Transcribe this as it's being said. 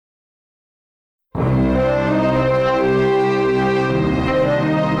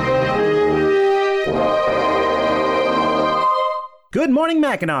Good morning,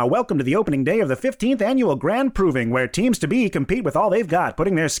 Mackinac. Welcome to the opening day of the 15th annual Grand Proving, where teams-to-be compete with all they've got,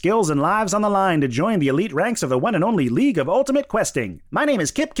 putting their skills and lives on the line to join the elite ranks of the one and only League of Ultimate Questing. My name is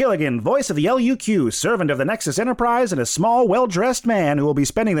Kip Killigan, voice of the LUQ, servant of the Nexus Enterprise, and a small, well-dressed man who will be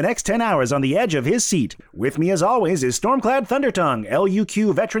spending the next 10 hours on the edge of his seat. With me, as always, is Stormclad Thundertongue,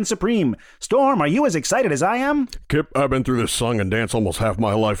 LUQ Veteran Supreme. Storm, are you as excited as I am? Kip, I've been through this song and dance almost half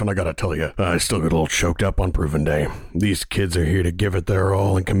my life, and I gotta tell you, I still get a little choked up on Proving Day. These kids are here to give it their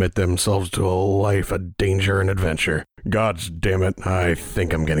all and commit themselves to a life of danger and adventure. Gods damn it, I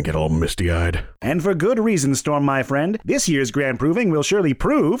think I'm gonna get all misty-eyed. And for good reason, Storm, my friend. This year's Grand Proving will surely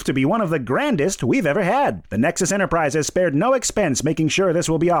prove to be one of the grandest we've ever had. The Nexus Enterprise has spared no expense, making sure this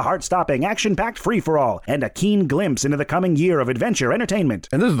will be a heart-stopping, action-packed free-for-all, and a keen glimpse into the coming year of adventure entertainment.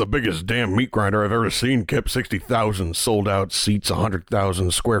 And this is the biggest damn meat grinder I've ever seen, Kip. 60,000 sold-out seats,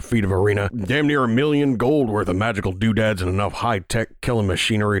 100,000 square feet of arena, damn near $1 million gold worth of magical doodads, and enough high-tech killing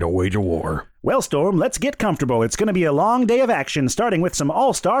machinery to wage a war. Well, Storm, let's get comfortable. It's going to be a long day of action, starting with some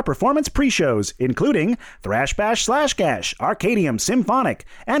all-star performance pre-shows, including Thrash Bash Slash Gash, Arcadium, Symphonic,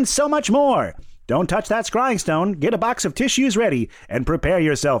 and so much more. Don't touch that scrying stone, get a box of tissues ready, and prepare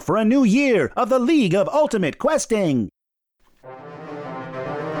yourself for a new year of the League of Ultimate Questing.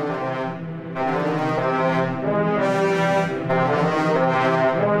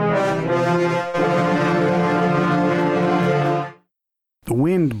 The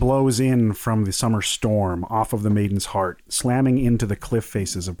wind blows in from the summer storm off of the Maiden's Heart, slamming into the cliff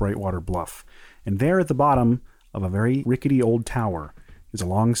faces of Brightwater Bluff. And there at the bottom of a very rickety old tower is a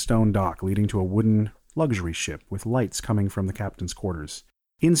long stone dock leading to a wooden luxury ship with lights coming from the captain's quarters.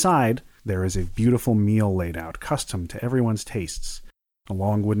 Inside, there is a beautiful meal laid out, custom to everyone's tastes. A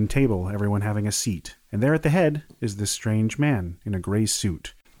long wooden table, everyone having a seat. And there at the head is this strange man in a gray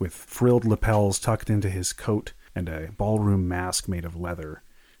suit, with frilled lapels tucked into his coat, and a ballroom mask made of leather.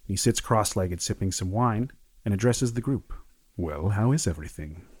 He sits cross-legged sipping some wine and addresses the group. Well, how is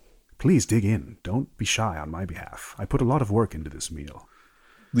everything? Please dig in. Don't be shy on my behalf. I put a lot of work into this meal.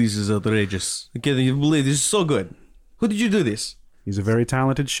 This is outrageous. I can't even believe this is so good. Who did you do this? He's a very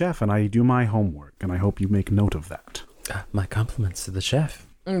talented chef, and I do my homework, and I hope you make note of that. My compliments to the chef.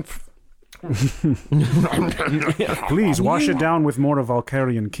 Please wash it down with more of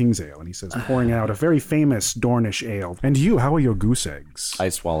Valkyrian King's Ale, and he says, pouring out a very famous Dornish ale. And you, how are your goose eggs? I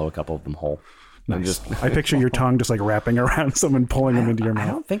swallow a couple of them whole. Nice. I picture your tongue just like wrapping around some and pulling them into your mouth.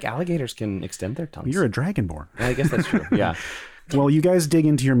 I don't think alligators can extend their tongues. You're a dragonborn. I guess that's true, yeah. Well, you guys dig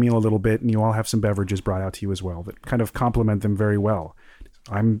into your meal a little bit, and you all have some beverages brought out to you as well that kind of complement them very well.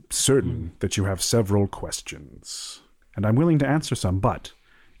 I'm certain that you have several questions, and I'm willing to answer some, but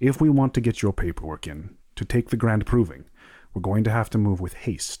if we want to get your paperwork in to take the Grand Proving, we're going to have to move with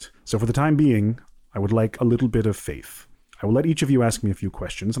haste. So for the time being, I would like a little bit of faith. I will let each of you ask me a few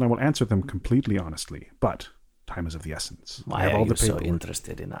questions, and I will answer them completely honestly, but time is of the essence. Why are you so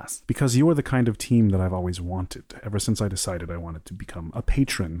interested in us? Because you are the kind of team that I've always wanted, ever since I decided I wanted to become a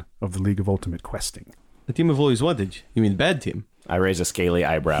patron of the League of Ultimate Questing. The team I've always wanted. You mean bad team? I raise a scaly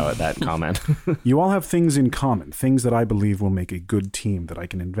eyebrow at that comment. You all have things in common, things that I believe will make a good team that I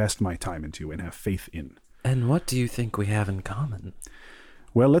can invest my time into and have faith in. And what do you think we have in common?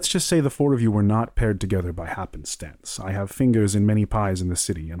 Well, let's just say the four of you were not paired together by happenstance. I have fingers in many pies in the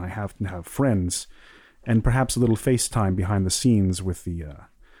city, and I happen to have friends, and perhaps a little FaceTime behind the scenes with the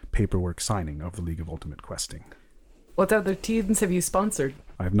paperwork signing of the League of Ultimate Questing. What other teams have you sponsored?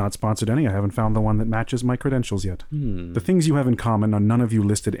 I have not sponsored any. I haven't found the one that matches my credentials yet. The things you have in common are none of you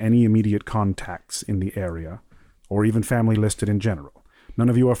listed any immediate contacts in the area, or even family listed in general. None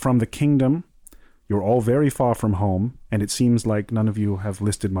of you are from the kingdom. You're all very far from home, and it seems like none of you have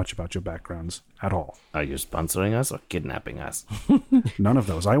listed much about your backgrounds at all. Are you sponsoring us or kidnapping us? None of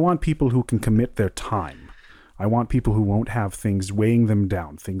those. I want people who can commit their time. I want people who won't have things weighing them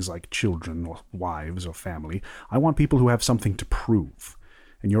down, things like children or wives or family. I want people who have something to prove.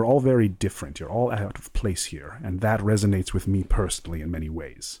 And you're all very different. You're all out of place here, and that resonates with me personally in many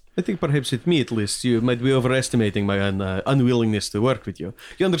ways. I think perhaps with me at least, you might be overestimating my unwillingness to work with you.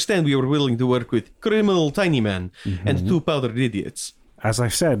 You understand we were willing to work with criminal tiny men and two powdered idiots. As I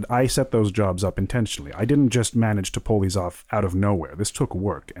said, I set those jobs up intentionally. I didn't just manage to pull these off out of nowhere. This took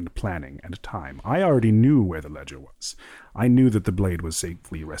work and planning and time. I already knew where the ledger was. I knew that the blade was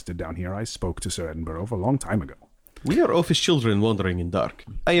safely rested down here. I spoke to Sir Edinburgh a long time ago. We are office children wandering in dark.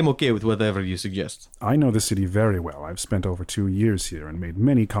 I am okay with whatever you suggest. I know the city very well. I've spent over 2 years here and made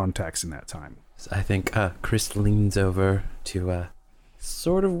many contacts in that time. So I think Chris leans over to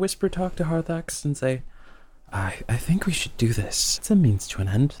sort of whisper talk to Harthax and say, I think we should do this. It's a means to an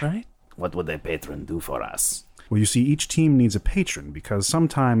end, right? What would a patron do for us? Well, you see, each team needs a patron because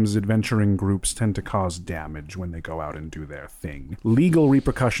sometimes adventuring groups tend to cause damage when they go out and do their thing. Legal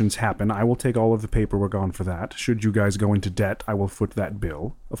repercussions happen. I will take all of the paperwork on for that. Should you guys go into debt, I will foot that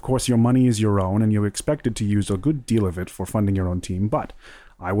bill. Of course, your money is your own, and you're expected to use a good deal of it for funding your own team, but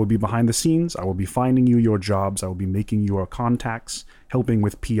I will be behind the scenes. I will be finding you your jobs. I will be making your contacts, helping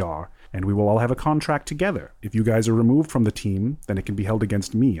with PR, and we will all have a contract together. If you guys are removed from the team, then it can be held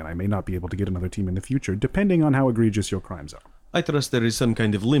against me, and I may not be able to get another team in the future, depending on how egregious your crimes are. I trust there is some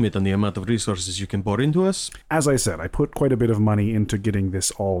kind of limit on the amount of resources you can pour into us. As I said, I put quite a bit of money into getting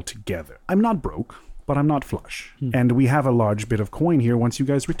this all together. I'm not broke, but I'm not flush. And we have a large bit of coin here once you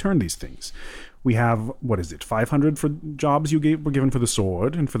guys return these things. We have, 500 for jobs were given for the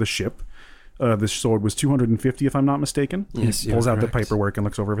sword and for the ship. The sword was 250, if I'm not mistaken. Yes, He pulls out correct. the paperwork and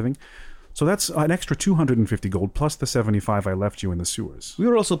looks over everything. So that's an extra 250 gold plus the 75 I left you in the sewers. We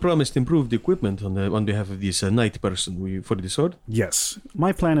were also promised improved equipment on behalf of this knight person for the sword. Yes.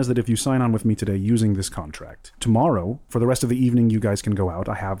 My plan is that if you sign on with me today using this contract, tomorrow, for the rest of the evening, you guys can go out.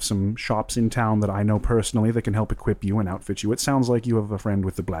 I have some shops in town that I know personally that can help equip you and outfit you. It sounds like you have a friend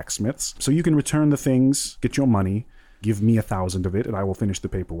with the blacksmiths. So you can return the things, get your money, give me 1,000 of it, and I will finish the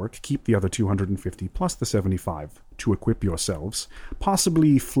paperwork. Keep the other 250 plus the 75 to equip yourselves.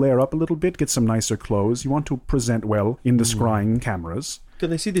 Possibly flare up a little bit, get some nicer clothes. You want to present well in the scrying cameras.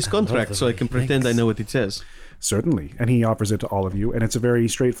 Can I see this contract so I can pretend I know what it says? Certainly. And he offers it to all of you. And it's a very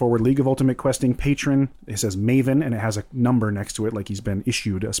straightforward League of Ultimate Questing patron. It says Maven, and it has a number next to it, like he's been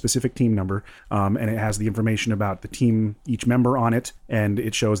issued a specific team number. And it has the information about the team, each member on it. And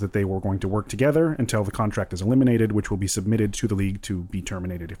it shows that they were going to work together until the contract is eliminated, which will be submitted to the League to be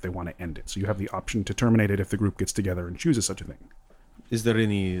terminated if they want to end it. So you have the option to terminate it if the group gets together and chooses such a thing. Is there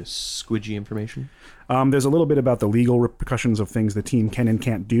any squidgy information? There's a little bit about the legal repercussions of things the team can and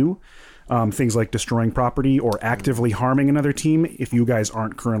can't do. Things like destroying property or actively harming another team if you guys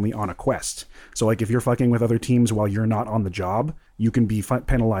aren't currently on a quest. So like if you're fucking with other teams while you're not on the job, you can be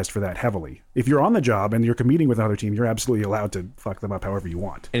penalized for that heavily. If you're on the job and you're competing with another team, you're absolutely allowed to fuck them up however you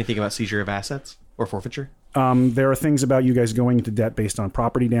want. Anything about seizure of assets or forfeiture? There are things about you guys going into debt based on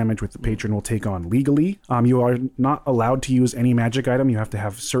property damage, which the patron will take on legally. You are not allowed to use any magic item. You have to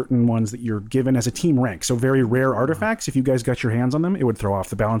have certain ones that you're given as a team rank. So very rare artifacts, if you guys got your hands on them, it would throw off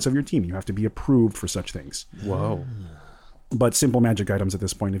the balance of your team. You have to be approved for such things. Whoa. But simple magic items at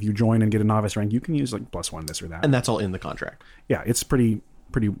this point, if you join and get a novice rank, you can use like +1 this or that. And that's all in the contract. Yeah, it's pretty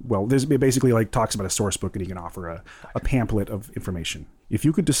well. There's it basically like talks about a source book, and he can offer a pamphlet of information. If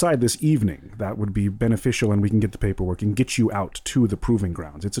you could decide this evening, that would be beneficial, and we can get the paperwork and get you out to the proving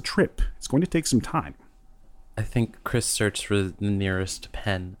grounds. It's a trip. It's going to take some time. I think Chris searched for the nearest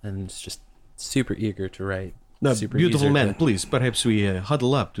pen and is just super eager to write. Now, Super beautiful eager man, to- please, perhaps we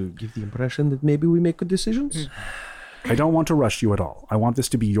huddle up to give the impression that maybe we make good decisions? I don't want to rush you at all. I want this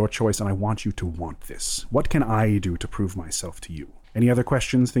to be your choice, and I want you to want this. What can I do to prove myself to you? Any other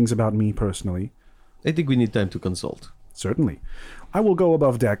questions, things about me personally? I think we need time to consult. Certainly. I will go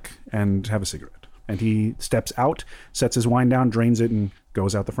above deck and have a cigarette. And he steps out, sets his wine down, drains it, and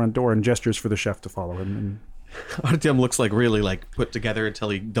goes out the front door and gestures for the chef to follow him. And Artyom looks like really put together until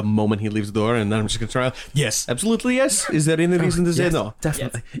the moment he leaves the door, and then I'm just gonna try. Yes, absolutely yes. Is there any reason to say Yes, no?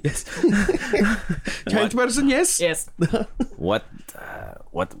 Definitely. Yes. Kind person, yes. Yes. What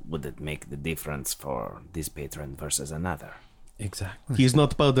would it make the difference for this patron versus another? Exactly. He's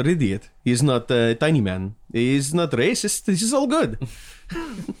not powder idiot. He's not a tiny man. He's not racist. This is all good.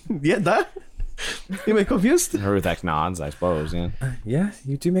 Yeah, da? Am I confused? Ruthak nods, I suppose, yeah. Yeah,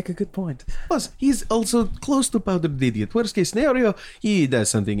 you do make a good point. Plus, he's also close to powdered idiot. Worst case scenario, he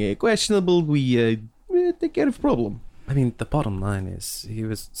does something questionable. We take care of problem. I mean, the bottom line is he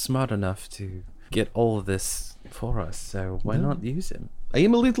was smart enough to get all of this for us, so why not use him? I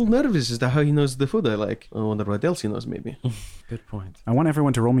am a little nervous as to how he knows the food I like. I wonder what else he knows, maybe. Good point. I want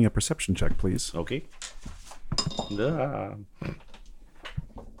everyone to roll me a perception check, please. Okay.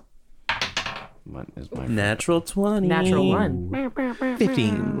 What is my Natural 20. Natural 1.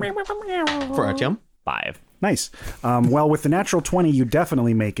 15. For Artyom. 5? Nice. Well, with the natural 20, you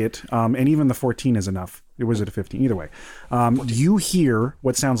definitely make it, and even the 14 is enough. It was at a 15, either way. You hear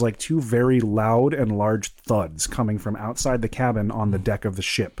what sounds like two very loud and large thuds coming from outside the cabin on the deck of the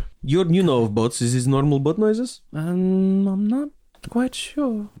ship. You know of boats. Is this normal boat noises? I'm not quite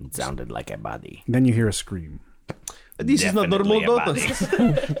sure. It sounded like a body. Then you hear a scream. This is not normal Definitely a boat body.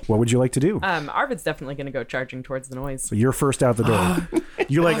 noises. What would you like to do? Arvid's definitely going to go charging towards the noise. So you're first out the door.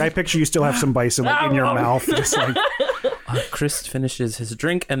 You're like, I picture you still have some bison in your mouth, just like. Chris finishes his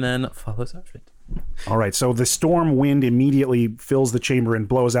drink and then follows Arvid. All right, so the storm wind immediately fills the chamber and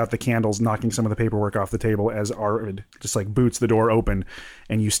blows out the candles, knocking some of the paperwork off the table as Arvid just like boots the door open,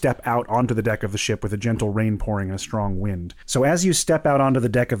 and you step out onto the deck of the ship with a gentle rain pouring and a strong wind. So as you step out onto the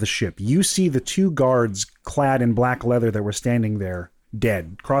deck of the ship, you see the two guards clad in black leather that were standing there,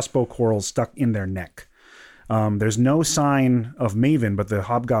 dead, crossbow quarrels stuck in their neck. There's no sign of Maven, but the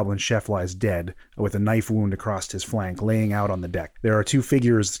hobgoblin chef lies dead with a knife wound across his flank, laying out on the deck. There are two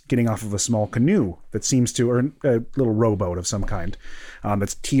figures getting off of a small canoe that seems to, or a little rowboat of some kind,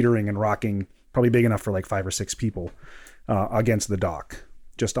 that's teetering and rocking, probably big enough for like 5 or 6 people, against the dock,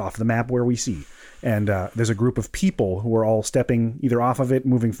 just off the map where we see. And there's a group of people who are all stepping either off of it,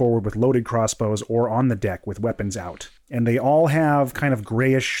 moving forward with loaded crossbows, or on the deck with weapons out. And they all have kind of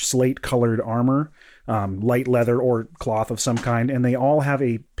grayish slate-colored armor, light leather or cloth of some kind, and they all have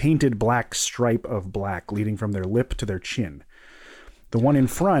a painted black stripe of black leading from their lip to their chin. The one in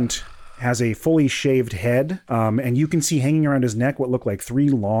front has a fully shaved head, and you can see hanging around his neck what look like 3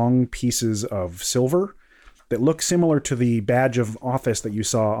 long pieces of silver that look similar to the badge of office that you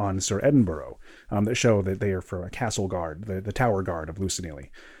saw on Sir Edinburgh, that show that they are for a castle guard, the tower guard of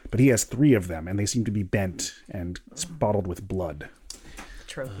Lucinili. But he has 3 of them, and they seem to be bent and spottled with blood.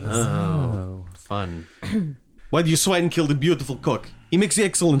 Trophies. Oh, fun. Why do you swine kill the beautiful cook? He makes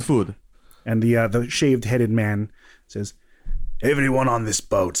excellent food. And the shaved-headed man says, "Everyone on this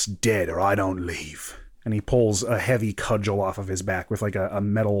boat's dead or I don't leave." And he pulls a heavy cudgel off of his back with like a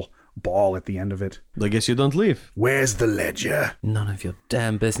metal ball at the end of it. I guess you don't leave. Where's the ledger? None of your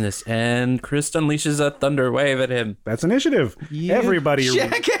damn business. And Chris unleashes a thunder wave at him. That's initiative.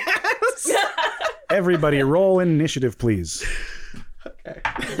 Everybody roll initiative, please.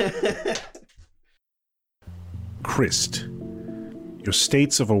 Okay. Christ, your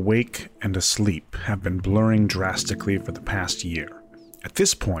states of awake and asleep have been blurring drastically for the past year. At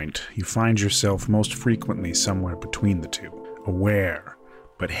this point, you find yourself most frequently somewhere between the two, aware,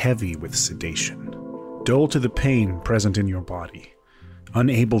 but heavy with sedation, dull to the pain present in your body,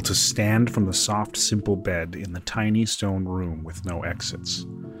 unable to stand from the soft, simple bed in the tiny stone room with no exits.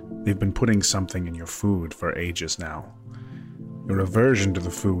 They've been putting something in your food for ages now. Your aversion to the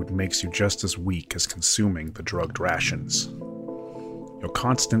food makes you just as weak as consuming the drugged rations. Your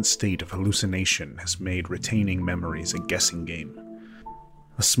constant state of hallucination has made retaining memories a guessing game.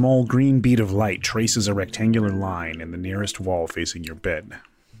 A small green bead of light traces a rectangular line in the nearest wall facing your bed.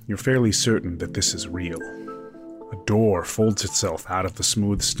 You're fairly certain that this is real. A door folds itself out of the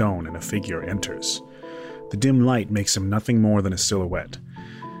smooth stone and a figure enters. The dim light makes him nothing more than a silhouette.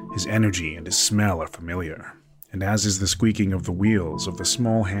 His energy and his smell are familiar, and as is the squeaking of the wheels of the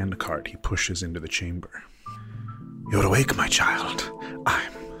small handcart he pushes into the chamber. "You're awake, my child.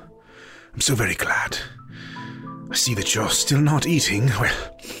 I'm so very glad. I see that you're still not eating.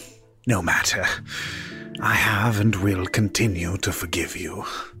 Well, no matter. I have and will continue to forgive you.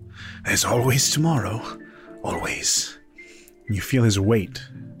 There's always tomorrow. Always." You feel his weight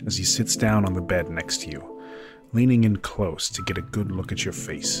as he sits down on the bed next to you, leaning in close to get a good look at your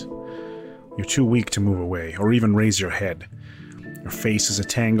face. You're too weak to move away, or even raise your head. Your face is a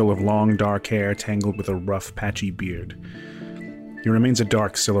tangle of long dark hair tangled with a rough, patchy beard. He remains a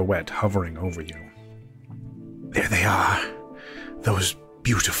dark silhouette hovering over you. "There they are. Those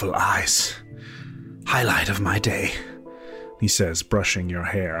beautiful eyes. Highlight of my day," he says, brushing your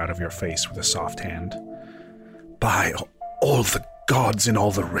hair out of your face with a soft hand. "By all the gods in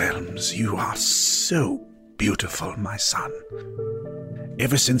all the realms, you are so beautiful, my son.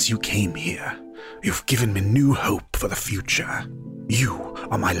 Ever since you came here, you've given me new hope for the future. You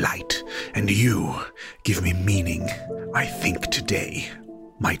are my light, and you give me meaning. I think today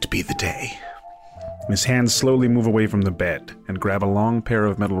might be the day." His hands slowly move away from the bed and grab a long pair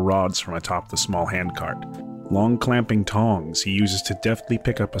of metal rods from atop the small handcart. Long clamping tongs he uses to deftly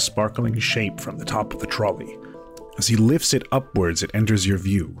pick up a sparkling shape from the top of the trolley. As he lifts it upwards, it enters your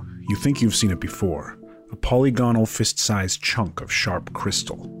view. You think you've seen it before. A polygonal fist-sized chunk of sharp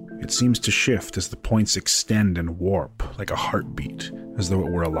crystal. It seems to shift as the points extend and warp, like a heartbeat, as though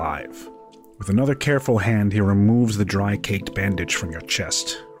it were alive. With another careful hand, he removes the dry-caked bandage from your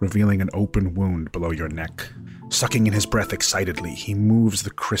chest, revealing an open wound below your neck. Sucking in his breath excitedly, he moves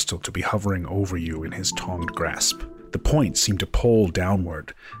the crystal to be hovering over you in his tonged grasp. The points seem to pull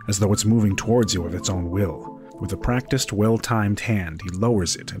downward, as though it's moving towards you of its own will. With a practiced, well-timed hand, he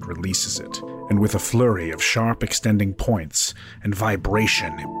lowers it and releases it, and with a flurry of sharp extending points and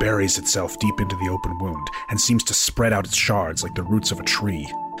vibration, it buries itself deep into the open wound and seems to spread out its shards like the roots of a tree.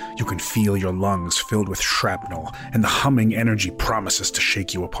 You can feel your lungs filled with shrapnel, and the humming energy promises to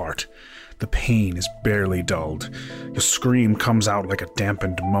shake you apart. The pain is barely dulled. Your scream comes out like a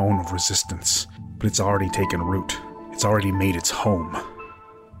dampened moan of resistance. but it's already taken root. It's already made its home.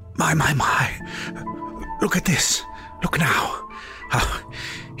 My. Look at this. Look now. How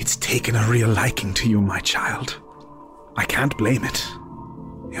it's taken a real liking to you, my child. I can't blame it.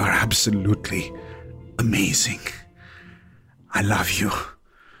 You're absolutely amazing. I love you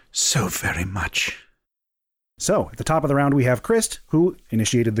so very much. So, at the top of the round, we have Christ, who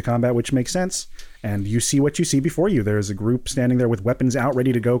initiated the combat, which makes sense. And you see what you see before you. There's a group standing there with weapons out,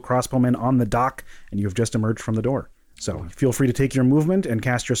 ready to go, crossbowmen on the dock, and you have just emerged from the door. So, feel free to take your movement and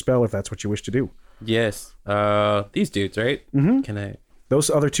cast your spell if that's what you wish to do. Yes. These dudes, right? Mm-hmm. Can I... Those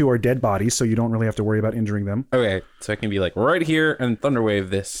other two are dead bodies, so you don't really have to worry about injuring them. Okay, so I can be like right here and Thunderwave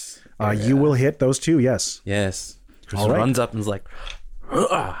this. You will hit those two, yes. Yes. Chris All right. runs up and is like...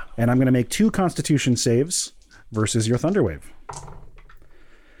 "Ugh." And I'm going to make 2 Constitution saves versus your Thunderwave.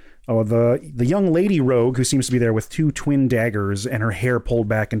 Oh, the young lady rogue who seems to be there with 2 twin daggers and her hair pulled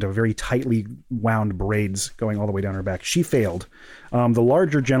back into very tightly wound braids going all the way down her back. She failed. The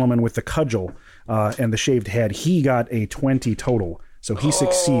larger gentleman with the cudgel and the shaved head, he got a 20 total. So he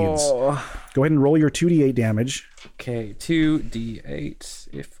succeeds. Go ahead and roll your 2d8 damage. Okay, 2d8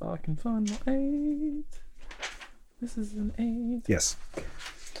 if I can find my 8. This is an 8. Yes.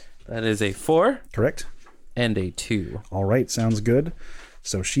 That is a 4 Correct? and a 2. All right, sounds good.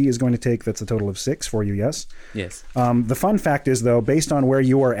 So she is going to take, that's a total of 6 for you, yes? Yes. The fun fact is, though, based on where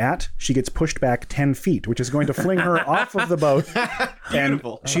you are at, she gets pushed back 10 feet, which is going to fling her off of the boat. And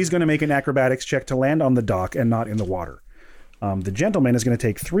she's going to make an acrobatics check to land on the dock and not in the water. The gentleman is going to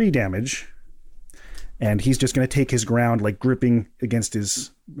take 3 damage, and he's just going to take his ground, like gripping against his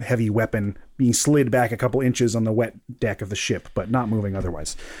heavy weapon, being slid back a couple inches on the wet deck of the ship, but not moving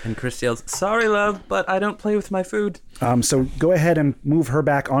otherwise. And Chris yells, "Sorry, love, but I don't play with my food." So go ahead and move her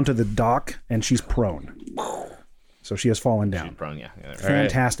back onto the dock, and she's prone. So she has fallen down. Prone, yeah.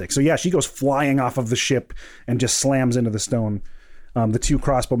 Fantastic. Right. So yeah, she goes flying off of the ship and just slams into the stone. The 2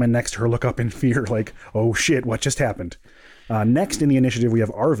 crossbowmen next to her look up in fear, like, oh shit, what just happened? Next in the initiative, we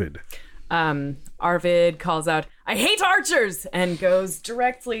have Arvid. Arvid calls out, "I hate archers!" and goes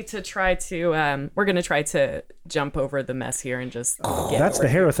directly to try to, we're going to try to jump over the mess here and just get That's the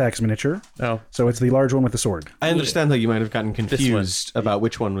over Herathax miniature. Oh. So it's the large one with the sword. I understand how you might have gotten confused about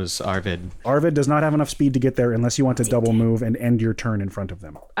which one was Arvid. Arvid does not have enough speed to get there unless you want to double move and end your turn in front of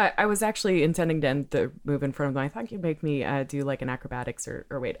them. I was actually intending to end the move in front of them. I thought you'd make me do like an acrobatics or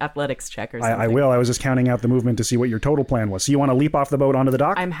wait, athletics check or something. I will. I was just counting out the movement to see what your total plan was. So you want to leap off the boat onto the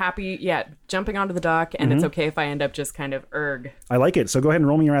dock? I'm happy, jumping onto the dock, and it's okay if I end up just kind of erg. I like it. So go ahead and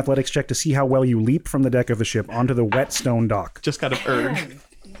roll me your athletics check to see how well you leap from the deck of the ship onto the wet stone dock. Just kind of erg.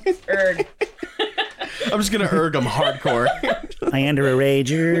 Erg. I'm just going to erg him hardcore. I enter a rage.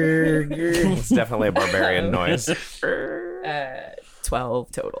 It's definitely a barbarian noise.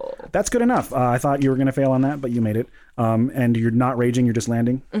 12 total. That's good enough. I thought you were going to fail on that, but you made it. And you're not raging, you're just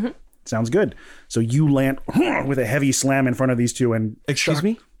landing? Mm-hmm. Sounds good. So you land with a heavy slam in front of these two and... Excuse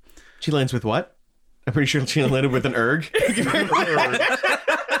me? She lands with what? I'm pretty sure she landed with an erg.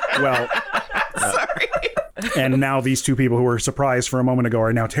 Well... Sorry. And now these 2 people who were surprised for a moment ago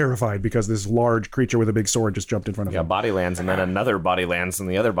are now terrified because this large creature with a big sword just jumped in front of them. Yeah, body lands, and then another body lands, and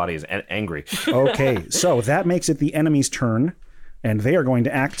the other body is angry. Okay, so that makes it the enemy's turn, and they are going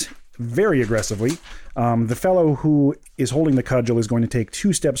to act very aggressively. The fellow who is holding the cudgel is going to take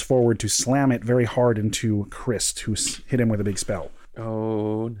 2 steps forward to slam it very hard into Christ, who's hit him with a big spell.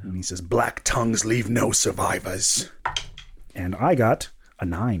 Oh, no. And he says, "Black tongues leave no survivors." And I got a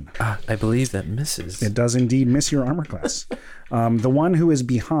 9. I believe that misses. It does indeed miss your armor class. The one who is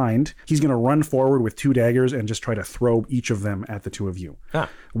behind, he's going to run forward with 2 daggers and just try to throw each of them at the 2 of you.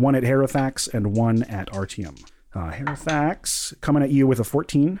 One at Herathax and one at Artyom. Herathax coming at you with a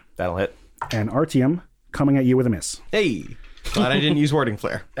 14. That'll hit. And Artyom coming at you with a miss. Hey, glad I didn't use wording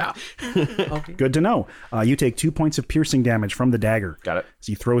flare. Okay. Good to know. You take 2 points of piercing damage from the dagger. Got it.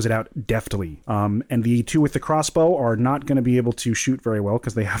 So he throws it out deftly. And the 2 with the crossbow are not going to be able to shoot very well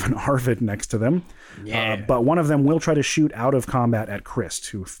because they have an Arvid next to them. Yeah. But one of them will try to shoot out of combat at Christ,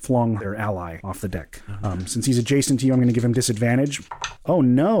 who flung their ally off the deck. Since he's adjacent to you, I'm going to give him disadvantage. Oh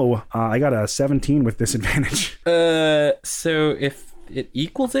no, I got a 17 with disadvantage. So if it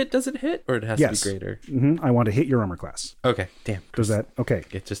equals it, does it hit? Or it has to be greater? I want to hit your armor class. Okay, damn. Does that? Okay.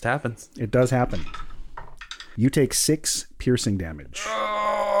 It just happens. It does happen. You take 6 piercing damage.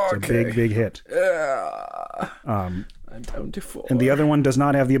 It's a big hit. I'm down to 4. And the other one does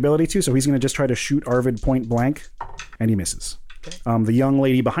not have the ability to, so he's going to just try to shoot Arvid point blank, and he misses. Okay. The young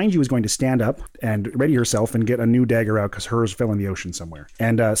lady behind you is going to stand up and ready yourself and get a new dagger out because hers fell in the ocean somewhere.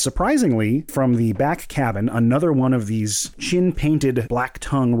 And surprisingly, from the back cabin, another one of these chin-painted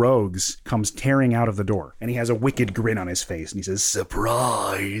black-tongue rogues comes tearing out of the door. And he has a wicked grin on his face, and he says,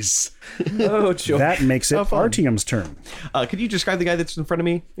 "Surprise!" Oh, joy. That makes it Artyom's turn. Could you describe the guy that's in front of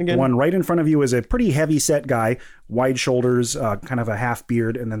me again? The one right in front of you is a pretty heavy-set guy, wide shoulders, kind of a half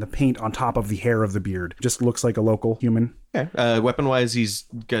beard, and then the paint on top of the hair of the beard. Just looks like a local human. Okay. Weapon-wise, he's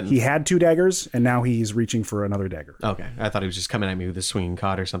good. He had 2 daggers, and now he's reaching for another dagger. Okay. I thought he was just coming at me with a swinging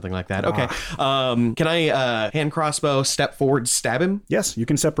cod or something like that. Okay. Can I hand crossbow, step forward, stab him? Yes, you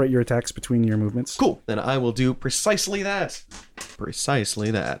can separate your attacks between your movements. Cool. Then I will do precisely that.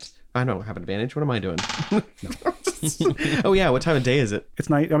 Precisely that. I don't have an advantage. What am I doing? Oh, yeah. What time of day is it? It's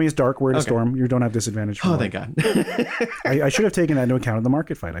night. I mean, it's dark. We're in a storm. You don't have disadvantage. Oh, thank God. I should have taken that into account in the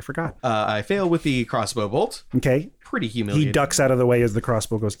market fight. I forgot. I fail with the crossbow bolt. Okay. Pretty humiliating. He ducks out of the way as the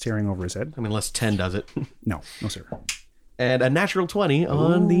crossbow goes tearing over his head. I mean, unless 10 does it. No, sir. And a natural 20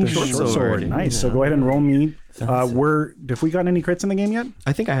 on the short sword. Nice. So go ahead and roll me. Have we gotten any crits in the game yet?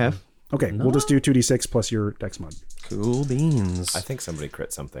 I think I have. Okay, we'll just do 2d6 plus your dex mod. Cool beans. I think somebody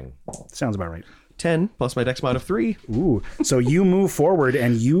crit something. Sounds about right. 10 plus my dex mod of 3. Ooh, so you move forward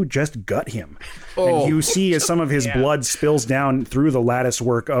and you just gut him. And you see as some of his blood spills down through the lattice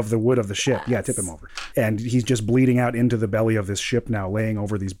work of the wood of the ship. Yeah, tip him over. And he's just bleeding out into the belly of this ship now, laying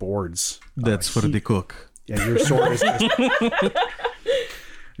over these boards. That's for the cook. And your sword is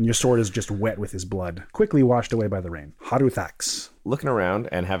and your sword is just wet with his blood, quickly washed away by the rain. Haruthax. Looking around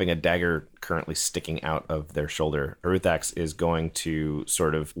and having a dagger currently sticking out of their shoulder, Haruthax is going to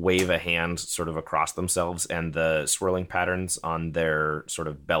sort of wave a hand sort of across themselves, and the swirling patterns on their sort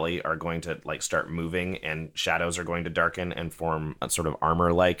of belly are going to like start moving, and shadows are going to darken and form a sort of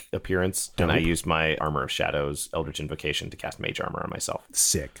armor-like appearance. And I use my Armor of Shadows Eldritch Invocation to cast Mage Armor on myself.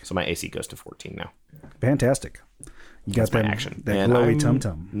 Sick. So my AC goes to 14 now. Fantastic. You got That's my action. That And glowy I'm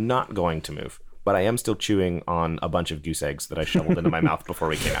tum-tum. not going to move, but I am still chewing on a bunch of goose eggs that I shoveled into my mouth before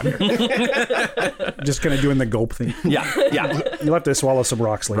we came out here. Just kind of doing the gulp thing. Yeah. You'll have to swallow some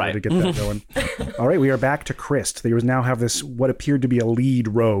rocks later Right. to get that going. All right, we are back to Christ. They now have this, what appeared to be a lead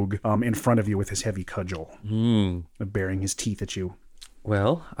rogue in front of you with his heavy cudgel, baring his teeth at you.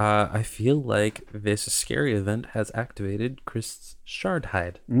 Well, I feel like this scary event has activated Chris's shard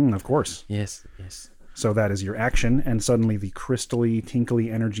hide. Of course. Yes. So that is your action, and suddenly the crystally, tinkly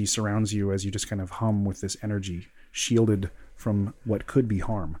energy surrounds you as you just kind of hum with this energy, shielded from what could be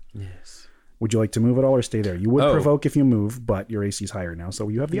harm. Yes. Would you like to move at all or stay there? You would provoke if you move, but your AC is higher now, so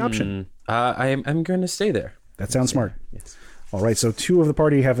you have the option. I'm going to stay there. That sounds smart. Yes. All right, so 2 of the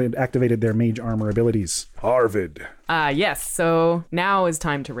party have activated their mage armor abilities. Arvid. Yes, so now is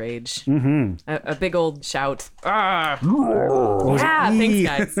time to rage. A big old shout. Yeah, thanks,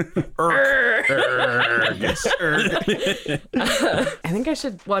 guys. I think I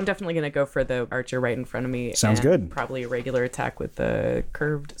should. Well, I'm definitely going to go for the archer right in front of me. Sounds and good. Probably a regular attack with the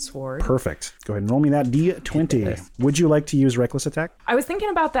curved sword. Perfect. Go ahead and roll me that D20. Would you like to use reckless attack? I was thinking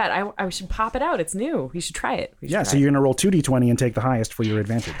about that. I should pop it out. It's new. You should try it. So you're going to roll 2D20 and take the highest for your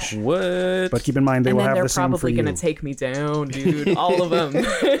advantage. What? But keep in mind, they and will then have they're the same for probably you. going to take me down, dude. All of them.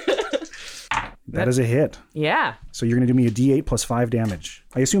 That is a hit. Yeah, So you're going to do me a D8 plus 5 damage.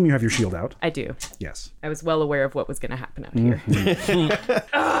 I assume you have your shield out. I do. Yes. I was well aware of what was going to happen out here.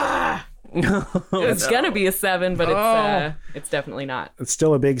 It's going to be a 7, but it's definitely not. It's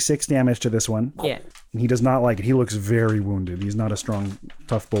still a big 6 damage to this one. Yeah. He does not like it. He looks very wounded. He's not a strong,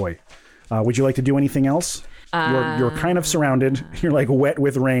 tough boy. Would you like to do anything else? You're kind of surrounded. You're like wet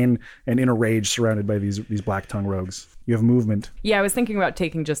with rain and in a rage, surrounded by these black tongue rogues. You have movement. Yeah, I was thinking about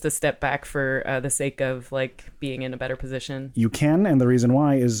taking just a step back for the sake of like being in a better position. You can, and the reason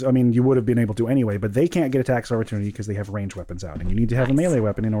why is, I mean, you would have been able to anyway, but they can't get attacks of opportunity because they have ranged weapons out, and you need to have a melee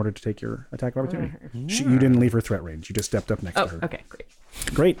weapon in order to take your attack of opportunity. You didn't leave her threat range. You just stepped up next to her. Okay, great.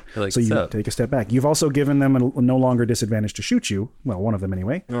 Great. Like So you so. take a step back. You've also given them a no longer disadvantage to shoot you. Well, one of them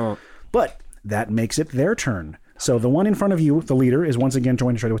anyway. But that makes it their turn. So the one in front of you, the leader, is once again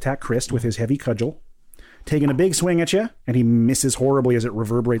trying to try to attack Christ with his heavy cudgel, taking a big swing at you, and he misses horribly as it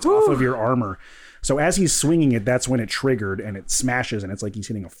reverberates off of your armor. So as he's swinging it, that's when it triggered, and it smashes, and it's like he's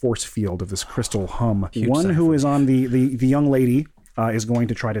hitting a force field of this crystal hum. One who is on the young lady is going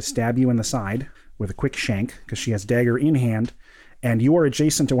to try to stab you in the side with a quick shank, because she has dagger in hand, and you are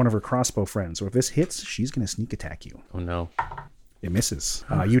adjacent to one of her crossbow friends. So if this hits, she's going to sneak attack you. Oh no. It misses.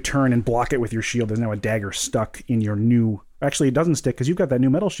 You turn and block it with your shield. There's now a dagger stuck in your new... Actually, it doesn't stick because you've got that new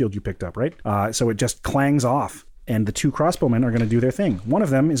metal shield you picked up, right? So it just clangs off, and the 2 crossbowmen are going to do their thing. One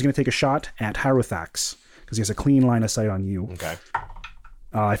of them is going to take a shot at Haruthax because he has a clean line of sight on you. Okay.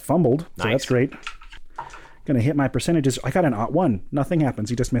 I fumbled, so Nice. that's great. Gonna hit my percentages. I got an +1. Nothing happens.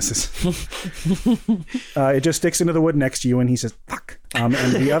 He just misses. It just sticks into the wood next to you, and he says, fuck. And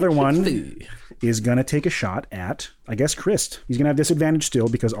the other one is gonna take a shot at, I guess, Christ. He's gonna have disadvantage still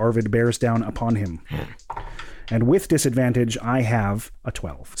because Arvid bears down upon him. And with disadvantage, I have a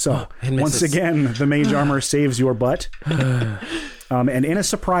 12. So, and once misses. again, the mage armor saves your butt. And in a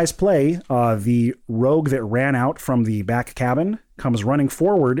surprise play, the rogue that ran out from the back cabin comes running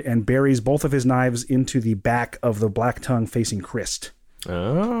forward and buries both of his knives into the back of the black tongue facing Christ.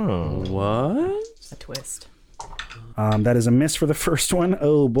 Oh. What? A twist. That is a miss for the first one.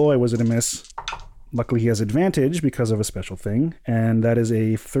 Oh boy, was it a miss. Luckily, he has advantage because of a special thing. And that is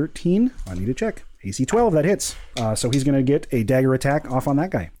a 13. I need to check. AC 12, that hits. So he's going to get a dagger attack off on that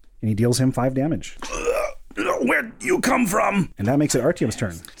guy. And he deals him 5 damage. Where'd you come from? And that makes it Artyom's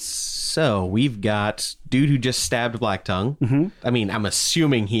turn. So we've got dude who just stabbed Black Tongue. Mm-hmm. I mean, I'm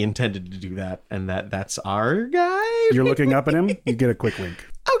assuming he intended to do that, and that's our guy. You're looking up at him. You get a quick wink.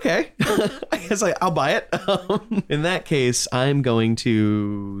 Okay. I guess I'll buy it. In that case, I'm going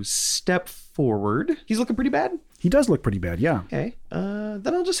to step forward. He's looking pretty bad. He does look pretty bad, yeah. Okay.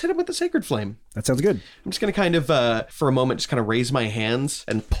 Then I'll just hit him with the Sacred Flame. That sounds good. I'm just going to kind of, for a moment, just kind of raise my hands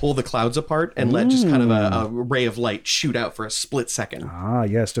and pull the clouds apart and let just kind of a ray of light shoot out for a split second. Ah,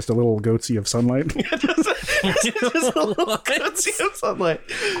 yes, just a little goatsy of sunlight. Just a little gutsy of sunlight.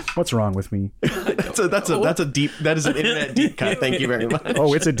 What's wrong with me? That is an internet deep cut. Thank you very much.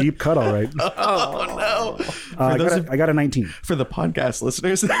 Oh, it's a deep cut, all right. Oh no. I got a 19. For the podcast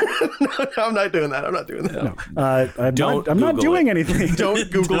listeners, no, I'm not doing that. I'm not doing that. No. I'm not doing anything. Don't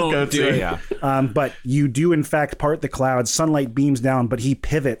Google Don't do it. Yeah. But you do, in fact, part the clouds. Sunlight beams down, but he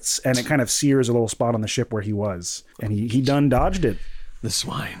pivots, and it kind of sears a little spot on the ship where he was. And he done dodged it. The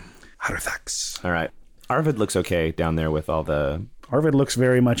swine. Arthax. All right. Arvid looks okay down there with all the... Arvid looks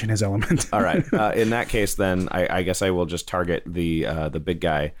very much in his element. All right. In that case, then, I guess I will just target the big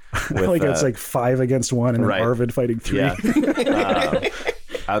guy. With, like it's like 5 against 1, and then right. Arvid fighting 3. Yeah.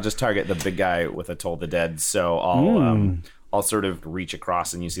 I'll just target the big guy with a Toll the Dead. So I'll sort of reach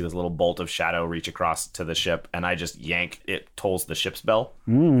across, and you see this little bolt of shadow reach across to the ship, and I just yank. It tolls the ship's bell,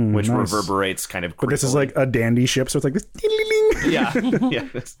 which nice. reverberates kind of. But this is creepily. like a dandy ship, so it's like this. Ding-ling-ling. Yeah.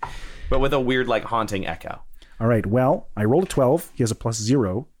 But with a weird, like, haunting echo. All right. Well, I rolled a 12. He has a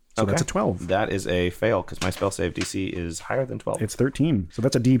 +0, so that's a 12. That is a fail because my spell save DC is higher than 12. It's 13, so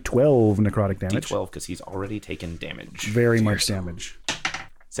that's a D12 necrotic damage. D12 because he's already taken damage. Very much damage.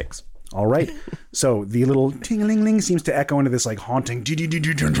 6. All right. So the little ting-a-ling-ling seems to echo into this like haunting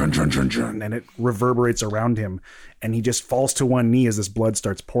and it reverberates around him, and he just falls to one knee as this blood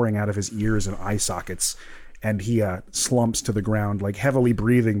starts pouring out of his ears and eye sockets, and he slumps to the ground, like heavily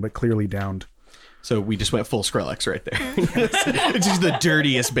breathing but clearly downed. So we just went full Skrillex right there. It's just the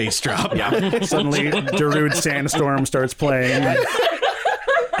dirtiest bass drop. Yeah. Suddenly, Darude Sandstorm starts playing.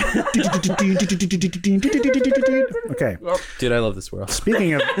 Okay. Dude, I love this world.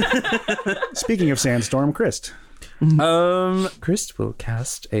 Speaking of Sandstorm, Christ. Chris will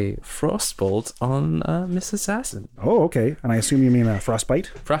cast a Frostbolt on Miss Assassin. Oh, okay. And I assume you mean Frostbite?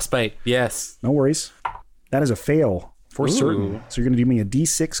 Frostbite, yes. No worries. That is a fail for certain. So you're going to do me a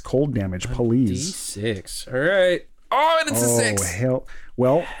D6 cold damage, please. D6. All right. Oh, and it's a 6. Hell.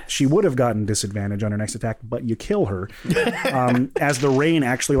 Well, she would have gotten disadvantage on her next attack, but you kill her as the rain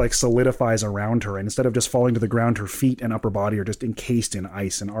actually like solidifies around her, and instead of just falling to the ground, her feet and upper body are just encased in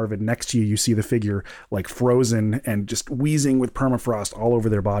ice. And Arvid, next to you, you see the figure like frozen and just wheezing with permafrost all over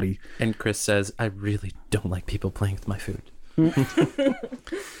their body. And Chris says, I really don't like people playing with my food.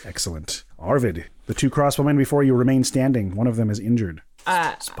 Excellent. Arvid, the 2 crossbowmen before you remain standing. One of them is injured.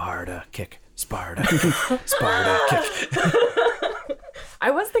 Sparta kick. Sparta kick. Sparta kick. I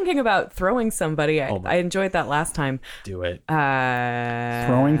was thinking about throwing somebody. I enjoyed that last time. Do it.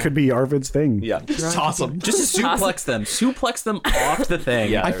 Throwing could be Arvid's thing. Yeah. Just toss them. Just suplex them. Suplex them off the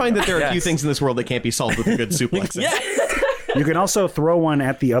thing. Yeah. I find that there are a few things in this world that can't be solved with a good suplex. You can also throw one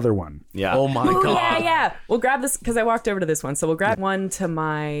at the other one. Yeah. Oh my Ooh, god. yeah. We'll grab this because I walked over to this one. So we'll grab one to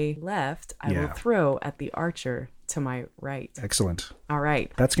my left. I will throw at the archer to my right. Excellent. All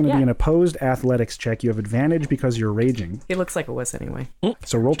right. That's going to be an opposed athletics check. You have advantage because you're raging. It looks like it was anyway.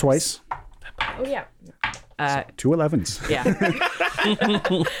 So roll twice. Oh, yeah. 2 11s. Yeah.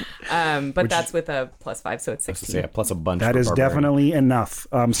 But that's with a +5, so it's 16. Yeah, plus a bunch. That for is barbarian. definitely enough.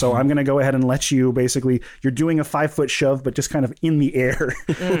 So I'm going to go ahead and let you basically, you're doing a 5-foot shove, but just kind of in the air,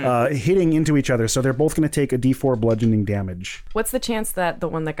 hitting into each other. So they're both going to take a D4 bludgeoning damage. What's the chance that the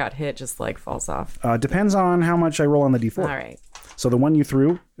one that got hit just like falls off? Depends on how much I roll on the D4. All right. So the one you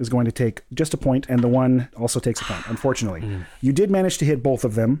threw is going to take just a point, and the one also takes a point, unfortunately. You did manage to hit both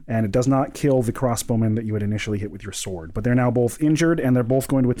of them, and it does not kill the crossbowman that you had initially hit with your sword. But they're now both injured, and they're both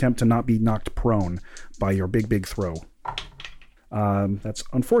going to attempt to not be knocked prone by your big throw. That's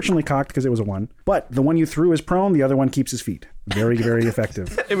unfortunately cocked because it was a 1. But the one you threw is prone, the other one keeps his feet. Very, very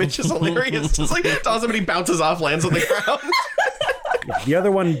effective. Image is hilarious. Just like toss him and he bounces off, lands on the ground. The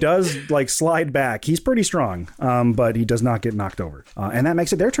other one does slide back. He's pretty strong, but he does not get knocked over. And that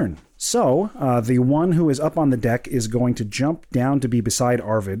makes it their turn. So the one who is up on the deck is going to jump down to be beside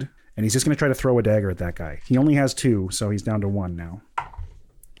Arvid, and he's just going to try to throw a dagger at that guy. He only has 2, so he's down to 1 now.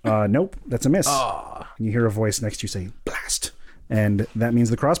 Nope, that's a miss. And you hear a voice next to you say, blast. And that means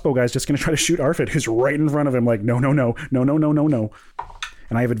the crossbow guy's just going to try to shoot Arvid, who's right in front of him, like, no.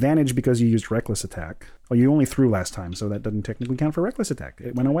 And I have advantage because you used reckless attack. Oh, you only threw last time, so that doesn't technically count for reckless attack.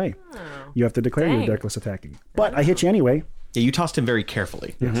 It went away. Oh, You have to declare your reckless attacking. But I hit you anyway. Yeah, you tossed him very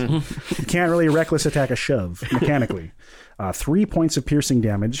carefully. You can't really reckless attack a shove mechanically. 3 points of piercing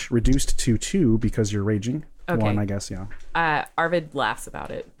damage, reduced to 2 because you're raging. Okay. 1, I guess, yeah. Arvid laughs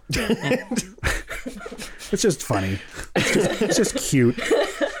about it. It's just funny. It's just cute.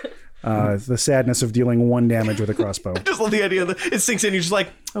 The sadness of dealing 1 damage with a crossbow. Just love the idea that it sinks in. You're just like,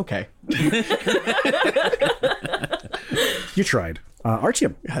 okay. You tried.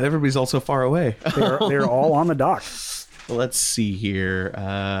 Artyom. God, everybody's all so far away. They're all on the dock. Let's see here.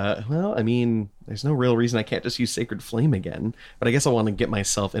 Well, I mean, there's no real reason I can't just use Sacred Flame again, but I guess I want to get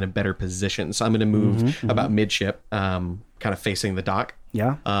myself in a better position. So I'm going to move about midship, kind of facing the dock.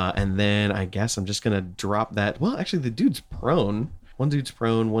 Yeah. And then I guess I'm just going to drop that. Well, actually, the dude's prone. One dude's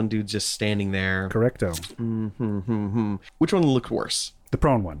prone, one dude's just standing there. Correcto. Which one looked worse? The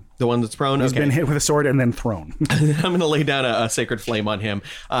prone one. The one that's prone? He's Okay. been hit with a sword and then thrown. I'm going to lay down a Sacred Flame on him.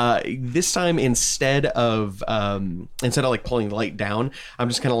 This time, instead of like pulling the light down, I'm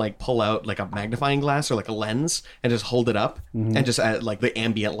just going to like pull out like a magnifying glass or like a lens and just hold it up, and just like the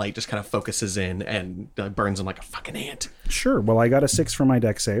ambient light just kind of focuses in and burns him like a fucking ant. Sure. Well, I got a 6 for my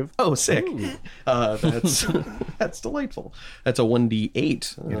deck save. Oh, sick. That's delightful. That's a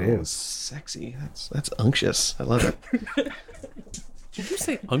 1d8. It is. Sexy. That's unctuous. I love it. Did you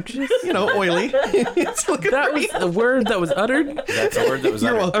say unctuous? You know, oily. It's looking That was great. the word that was uttered? That's the word that was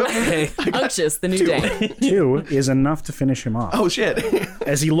You're uttered. welcome. Okay. Unctuous, the new day. 2 is enough to finish him off. Oh, shit.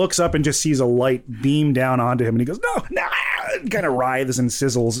 As he looks up and just sees a light beam down onto him, and he goes, no, kind of writhes and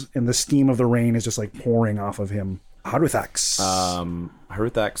sizzles, and the steam of the rain is just like pouring off of him. Haruthax.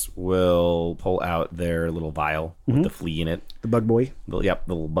 Haruthax will pull out their little vial with the flea in it. The bug boy. The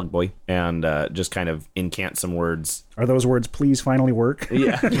little bug boy. And just kind of incant some words. Are those words please finally work?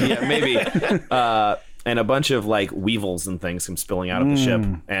 Yeah, maybe. And a bunch of like weevils and things come spilling out of the ship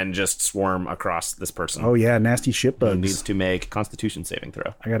and just swarm across this person. Oh yeah, nasty ship Who bugs. needs to make a Constitution saving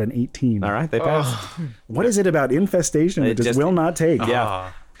throw. I got an 18. All right, they passed. What is it about infestation that It just just- will not take?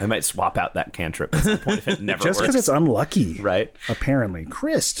 Yeah. I might swap out that cantrip at some point if it never Just works. because it's unlucky. Right. Apparently.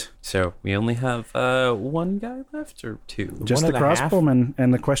 Christ. So we only have 1 guy left or 2? Just One the and a half? crossbowman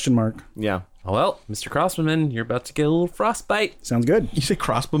and the question mark. Yeah. Well, Mr. Crossbowman, you're about to get a little frostbite. Sounds good. You say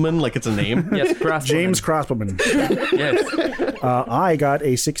crossbowman like it's a name? Yes, Crossbowman. James Crossbowman. Yes. I got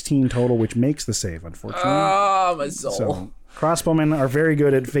a 16 total, which makes the save, unfortunately. Oh, my soul. So crossbowmen are very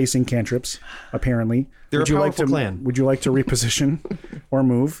good at facing cantrips, apparently. They're would a you like powerful to clan. Would you like to reposition or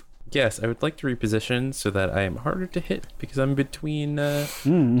move? Yes, I would like to reposition so that I am harder to hit because I'm between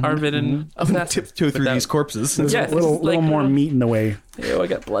Arvid and I'm going to tiptoe through that- these corpses. There's Yes, a little like more little- meat in the way. Ew, I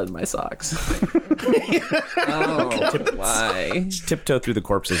got blood in my socks. Oh, why? Tiptoe Through the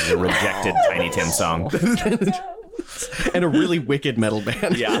Corpses is a rejected Tiny Tim song. And a really wicked metal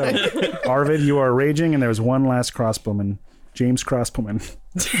band. Yeah. Arvid, you are raging, and there's one last crossbowman. James Crossbowman.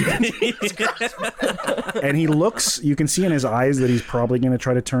 And he looks, you can see in his eyes that he's probably going to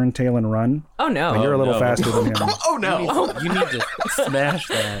try to turn tail and run. Oh no. But you're a little faster than him. Oh, no. You need to smash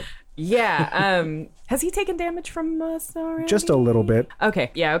that. Yeah. Has he taken damage from us already? Just a little bit. Okay.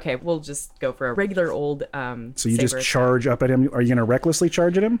 Yeah. Okay. We'll just go for a regular old. So you just saber charge up at him. Are you going to recklessly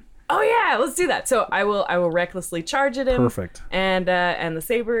charge at him? Oh yeah, let's do that. So I will recklessly charge at him. Perfect. And the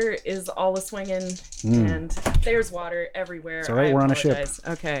saber is all a swinging, and there's water everywhere. It's all right, I we're on a ship. apologize.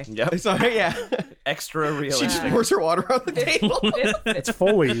 Okay. Yep. Sorry, yeah. Extra She just realistic. pours her water on the table. It's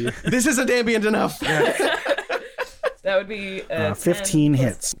fully This isn't ambient enough. That would be 15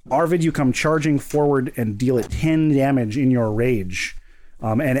 hits. Arvid, you come charging forward and deal it 10 damage in your rage.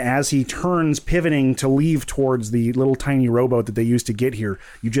 And as he turns, pivoting to leave towards the little tiny rowboat that they used to get here,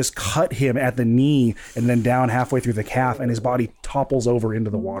 you just cut him at the knee and then down halfway through the calf, and his body topples over into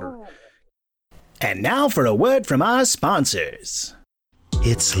the water. And now for a word from our sponsors.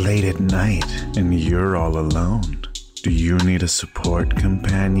 It's late at night and you're all alone. Do you need a support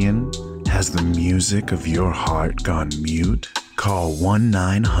companion? Has the music of your heart gone mute? Call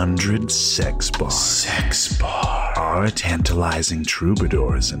 1-900-SEX-BAR. Sex-BAR. Our tantalizing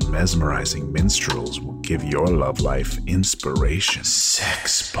troubadours and mesmerizing minstrels will give your love life inspiration.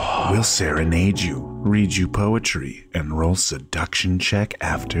 Sex-BAR. We'll serenade you, read you poetry, and roll seduction check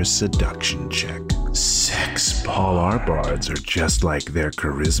after seduction check. Sex-BAR. All our bards are just like their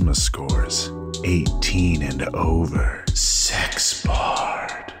charisma scores. 18 and over.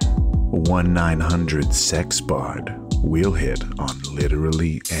 Sex-Bard. 1-900-SEX-BARD. We'll hit on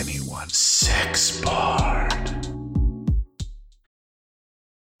literally anyone. Sex-Bard.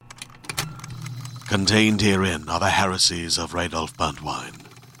 Contained herein are the heresies of Radolf Burntwine,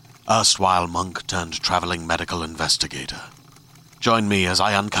 erstwhile monk turned traveling medical investigator. Join me as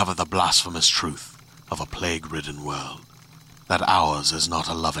I uncover the blasphemous truth of a plague-ridden world, that ours is not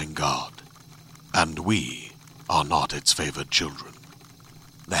a loving God, and we are not its favored children.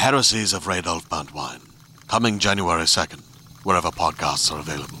 The heresies of Radolf Burntwine, coming January 2nd, wherever podcasts are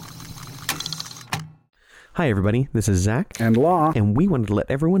available. Hi, everybody. This is Zach. And Law. And we wanted to let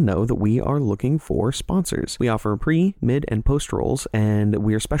everyone know that we are looking for sponsors. We offer pre, mid, and post rolls, and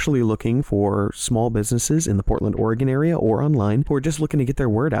we are especially looking for small businesses in the Portland, Oregon area or online who are just looking to get their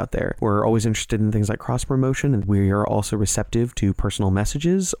word out there. We're always interested in things like cross-promotion, and we are also receptive to personal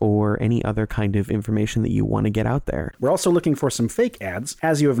messages or any other kind of information that you want to get out there. We're also looking for some fake ads.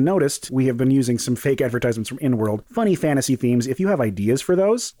 As you have noticed, we have been using some fake advertisements from InWorld, funny fantasy themes. If you have ideas for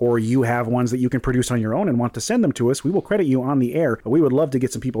those, or you have ones that you can produce on your own and want to send them to us, we will credit you on the air. But we would love to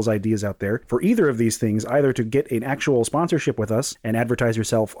get some people's ideas out there for either of these things, either to get an actual sponsorship with us and advertise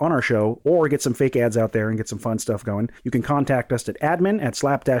yourself on our show, or get some fake ads out there and get some fun stuff going. You can contact us at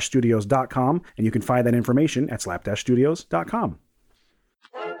admin@slap-studios.com, and you can find that information at slap-studios.com.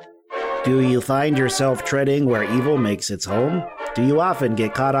 Do you find yourself treading where evil makes its home? Do you often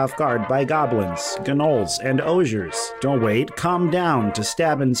get caught off guard by goblins, gnolls, and osiers? Don't wait, calm down to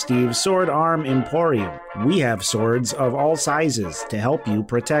Stabbin' Steve's Sword Arm Emporium. We have swords of all sizes to help you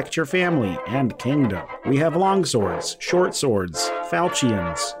protect your family and kingdom. We have long swords, short swords,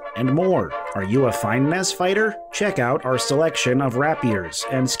 falchions, and more. Are you a fineness fighter? Check out our selection of rapiers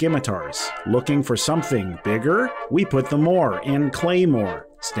and scimitars. Looking for something bigger? We put the more in Claymore.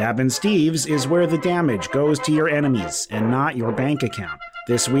 Stabbin' Steve's is where the damage goes to your enemies and not your bank account.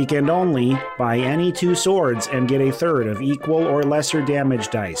 This weekend only, buy any 2 swords and get a third of equal or lesser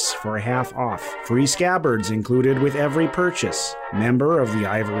damage dice for half off. Free scabbards included with every purchase. Member of the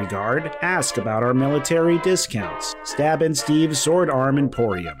Ivory Guard? Ask about our military discounts. Stabbin' Steve's Sword Arm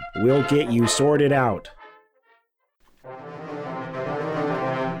Emporium. We'll get you sorted out.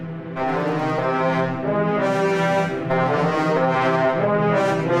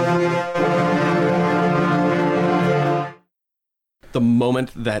 The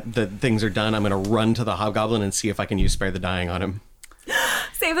moment that the things are done, I'm going to run to the hobgoblin and see if I can use Spare the Dying on him.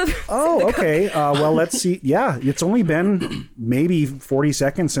 Save the. Oh, okay. Well, let's see. Yeah, it's only been maybe 40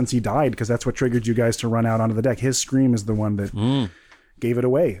 seconds since he died, because that's what triggered you guys to run out onto the deck. His scream is the one that gave it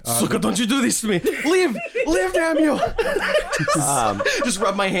away. Suka, don't you do this to me! Leave, damn you! Just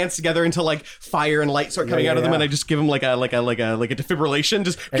rub my hands together until like fire and light start coming out of them, and I just give him like a defibrillation.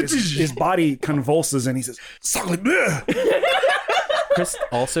 Just and his body convulses, and he says, "Solid." Chris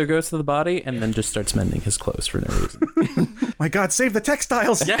also goes to the body and then just starts mending his clothes for no reason. My God, save the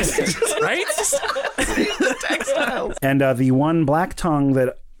textiles! Yes, right? Save the textiles. And the one black tongue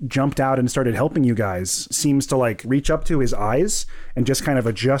that jumped out and started helping you guys seems to like reach up to his eyes and just kind of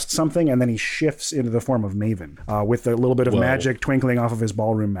adjust something, and then he shifts into the form of Maven with a little bit of magic twinkling off of his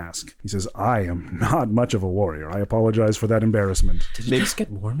ballroom mask. He says, "I am not much of a warrior. I apologize for that embarrassment." Did you just get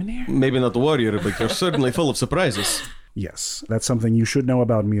warm in here? Maybe not the warrior, but you're certainly full of surprises. Yes, that's something you should know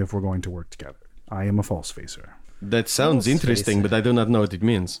about me if we're going to work together. I am a false facer. That sounds interesting, but I do not know what it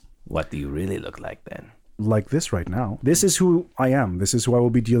means. What do you really look like then? Like this right now. This is who I am. This is who I will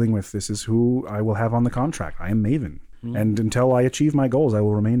be dealing with. This is who I will have on the contract. I am Maven. And until I achieve my goals, I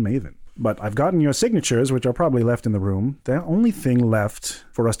will remain Maven. But I've gotten your signatures, which are probably left in the room. The only thing left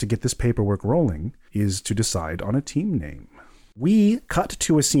for us to get this paperwork rolling is to decide on a team name. We cut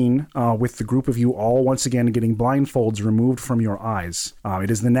to a scene with the group of you all once again getting blindfolds removed from your eyes.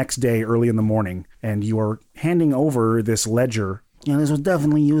 It is the next day, early in the morning, and you are handing over this ledger Yeah, this was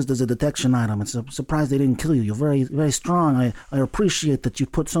definitely used as a detection item. It's a surprise they didn't kill you. You're very, very strong. I appreciate that you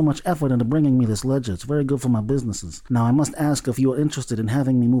put so much effort into bringing me this ledger. It's very good for my businesses. Now, I must ask if you are interested in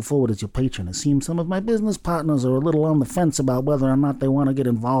having me move forward as your patron. It seems some of my business partners are a little on the fence about whether or not they want to get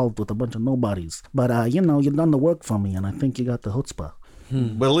involved with a bunch of nobodies. But, you've done the work for me, and I think you got the chutzpah.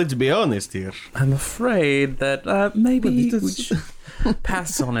 Well, let's be honest here. I'm afraid that maybe we should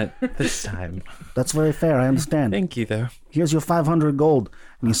pass on it this time. That's very fair, I understand. Thank you, though. Here's your 500 gold.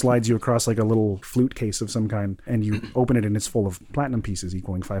 And he slides you across like a little flute case of some kind, and you open it, and it's full of platinum pieces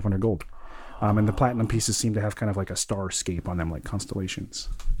equaling 500 gold. And the platinum pieces seem to have kind of like a starscape on them, like constellations.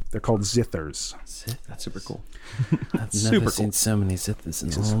 They're called zithers. That's super cool. I've never seen so many zithers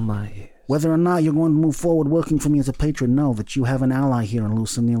in all my years. Whether or not you're going to move forward working for me as a patron, know that you have an ally here in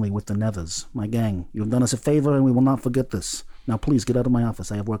Lucinili with the Nethers, my gang. You've done us a favor, and we will not forget this. Now, please, get out of my office.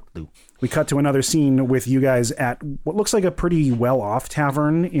 I have work to do. We cut to another scene with you guys at what looks like a pretty well-off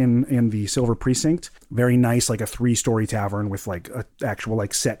tavern in the Silver Precinct. Very nice, like a 3-story tavern with like an actual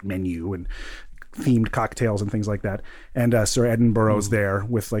like set menu and themed cocktails and things like that. And Sir Edinburgh's there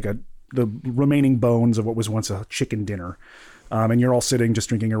with like the remaining bones of what was once a chicken dinner. And you're all sitting just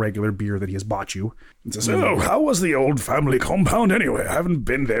drinking a regular beer that he has bought you. And says, "Oh, how was the old family compound anyway? I haven't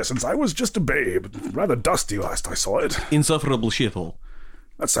been there since I was just a babe. Rather dusty last I saw it." Insufferable shithole.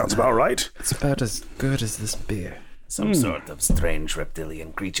 That sounds about right. It's about as good as this beer. Some sort of strange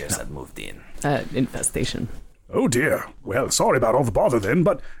reptilian creatures had moved in. Infestation. Oh dear. Well, sorry about all the bother then,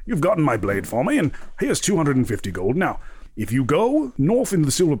 but you've gotten my blade for me, and here's 250 gold. Now, if you go north in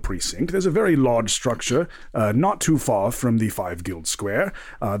the Silver Precinct, there's a very large structure not too far from the 5 Guild Square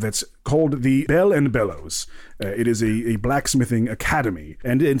that's called the Bell and Bellows. It is a blacksmithing academy,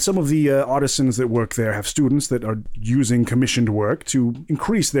 and some of the artisans that work there have students that are using commissioned work to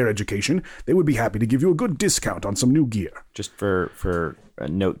increase their education. They would be happy to give you a good discount on some new gear. Just for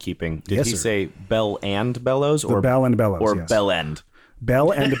note keeping, did Yes, he sir. say Bell and Bellows or Bell and Bellows, or yes. Bell End?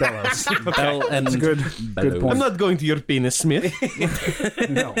 Bell and Bellows. Bell and Good I'm point. not going to your penis, Smith.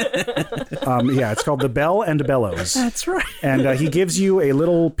 No. Yeah, it's called the Bell and Bellows. That's right. And he gives you a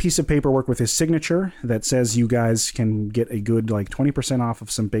little piece of paperwork with his signature that says you guys can get a good like 20% off of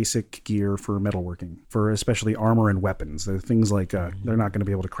some basic gear for metalworking, for especially armor and weapons. There are things like they're not going to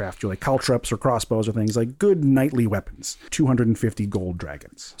be able to craft you like caltrops or crossbows or things like good knightly weapons. 250 gold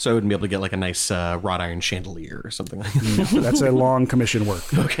dragons. So I wouldn't be able to get like a nice wrought iron chandelier or something like that. That's a long commission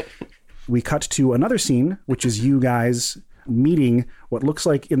work. Okay. We cut to another scene, which is you guys meeting what looks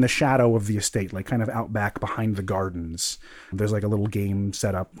like in the shadow of the estate, like kind of out back behind the gardens. There's like a little game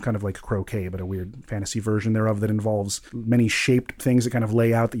set up, kind of like croquet, but a weird fantasy version thereof that involves many shaped things that kind of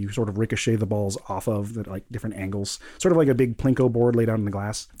lay out that you sort of ricochet the balls off of, that like different angles, sort of like a big plinko board laid out in the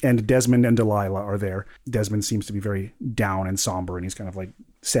glass. And Desmond and Delilah are there. Desmond seems to be very down and somber, and he's kind of like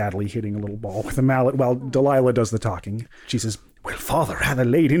sadly hitting a little ball with a mallet while Delilah does the talking. She says, "Well, Father rather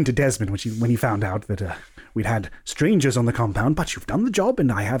laid into Desmond when he found out that we'd had strangers on the compound, but you've done the job and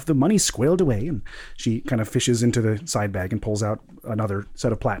I have the money squared away." And she kind of fishes into the side bag and pulls out another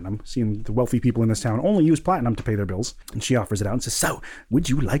set of platinum, seeing the wealthy people in this town only use platinum to pay their bills. And she offers it out and says, "So, would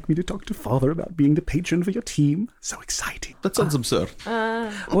you like me to talk to Father about being the patron for your team? So exciting." That sounds absurd.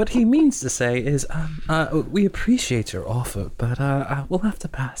 What he means to say is, we appreciate your offer, but we'll have to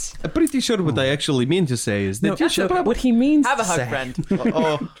pass. I'm pretty sure what I actually mean to say is that No, you should probably... what he means Have a to hug, say. friend.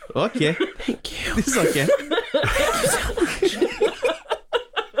 Oh, okay. Thank you. This is okay.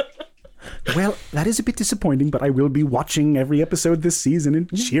 Well, that is a bit disappointing, but I will be watching every episode this season and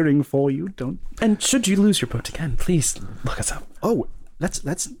cheering for you. Don't. And should you lose your boat again, please look us up. Oh,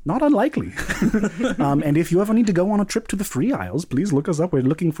 that's not unlikely. And if you ever need to go on a trip to the Free Isles, please look us up. We're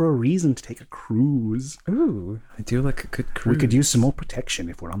looking for a reason to take a cruise. Ooh, I do like a good cruise. We could use some more protection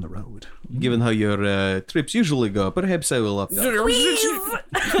if we're on the road. Given how your trips usually go, perhaps I will up that.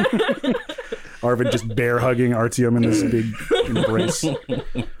 Arvid just bear hugging Artyom in this big embrace.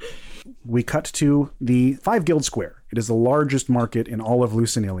 We cut to the 5 Guild Square. It is the largest market in all of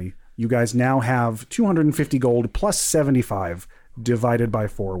Lucinili. You guys now have 250 gold plus 75 divided by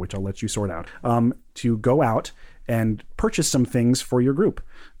 4, which I'll let you sort out, to go out and purchase some things for your group.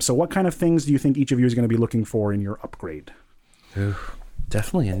 So what kind of things do you think each of you is going to be looking for in your upgrade? Ooh,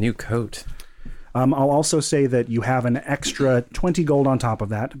 definitely a new coat. I'll also say that you have an extra 20 gold on top of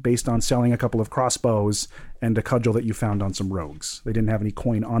that based on selling a couple of crossbows and a cudgel that you found on some rogues. They didn't have any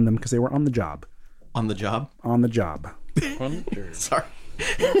coin on them because they were on the job. On the job? On the job. Sorry.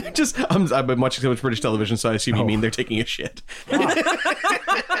 I've been watching so much British television, so I assume you mean they're taking a shit.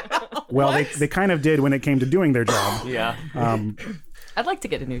 Well, they kind of did when it came to doing their job. Yeah. I'd like to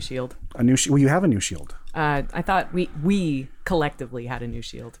get a new shield. Well, you have a new shield. I thought we collectively had a new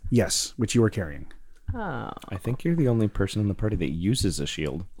shield. Yes, which you were carrying. Oh. I think you're the only person in the party that uses a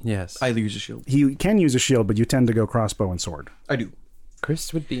shield. Yes. I use a shield. He can use a shield, but you tend to go crossbow and sword. I do.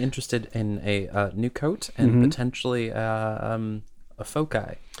 Chris would be interested in a new coat and potentially a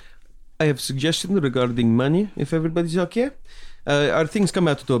foci. I have suggestion regarding money, if everybody's okay. Our things come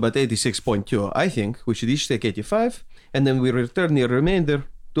out to about 86.2. I think we should each take 85, and then we return the remainder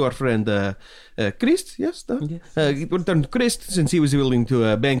to our friend Christ. Yes? Return to Christ, since he was willing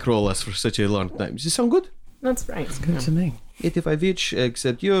to bankroll us for such a long time. Does this sound good? That's right. Good to me. 85 each,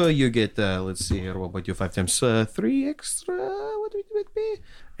 except you get, let's see here, what about you, 5 times 3 extra? What would it be?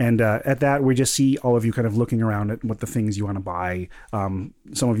 And at that, we just see all of you kind of looking around at what the things you want to buy.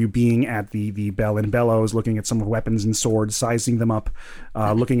 Some of you being at the Bell and Bellows, looking at some of weapons and swords, sizing them up,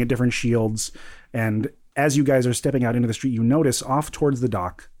 looking at different shields. And as you guys are stepping out into the street, you notice off towards the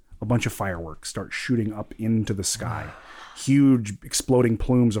dock, a bunch of fireworks start shooting up into the sky. Huge exploding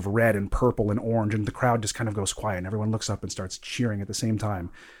plumes of red and purple and orange, and the crowd just kind of goes quiet, and everyone looks up and starts cheering at the same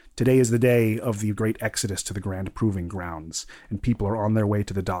time. Today is the day of the great exodus to the Grand Proving Grounds, and people are on their way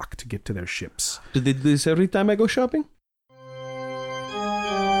to the dock to get to their ships. Do they do this every time I go shopping?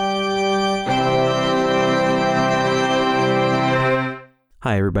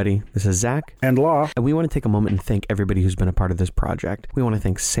 Hi, everybody. This is Zach. And Law. And we want to take a moment and thank everybody who's been a part of this project. We want to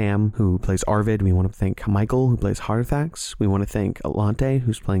thank Sam, who plays Arvid. We want to thank Michael, who plays Harthax. We want to thank Alante,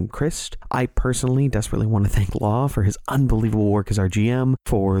 who's playing Christ. I personally desperately want to thank Law for his unbelievable work as our GM,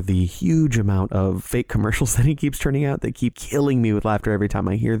 for the huge amount of fake commercials that he keeps turning out that keep killing me with laughter every time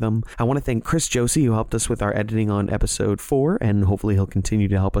I hear them. I want to thank Chris Josie, who helped us with our editing on episode 4, and hopefully he'll continue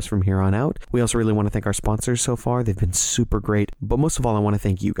to help us from here on out. We also really want to thank our sponsors so far. They've been super great. But most of all, I want to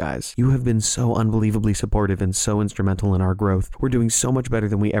thank you guys. You have been so unbelievably supportive and so instrumental in our growth. We're doing so much better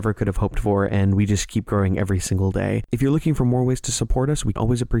than we ever could have hoped for, and we just keep growing every single day. If you're looking for more ways to support us, we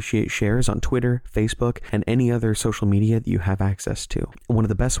always appreciate shares on Twitter, Facebook, and any other social media that you have access to. And one of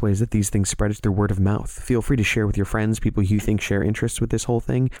the best ways that these things spread is through word of mouth. Feel free to share with your friends, people you think share interests with this whole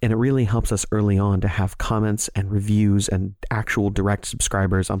thing, and it really helps us early on to have comments and reviews and actual direct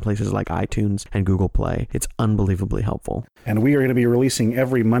subscribers on places like iTunes and Google Play. It's unbelievably helpful. And we are going to be releasing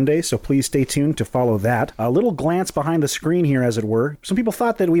every Monday, so please stay tuned to follow that. A little glance behind the screen here, as it were. Some people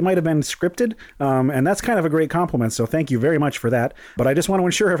thought that we might have been scripted, and that's kind of a great compliment, so thank you very much for that. But I just want to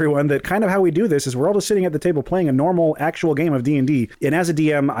assure everyone that kind of how we do this is we're all just sitting at the table playing a normal, actual game of D&D. And as a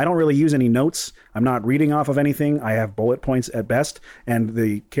DM, I don't really use any notes. I'm not reading off of anything. I have bullet points at best, and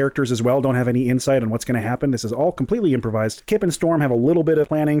the characters as well don't have any insight on what's going to happen. This is all completely improvised. Kip and Storm have a little bit of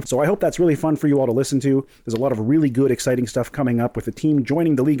planning, so I hope that's really fun for you all to listen to. There's a lot of really good, exciting stuff coming up with the team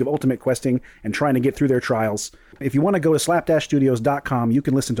joining the League of Ultimate Questing and trying to get through their trials. If you want to go to slapdashstudios.com, you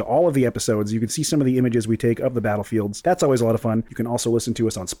can listen to all of the episodes. You can see some of the images we take of the battlefields. That's always a lot of fun. You can also listen to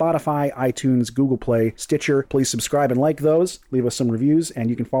us on Spotify, iTunes, Google Play, Stitcher. Please subscribe and like those. Leave us some reviews, and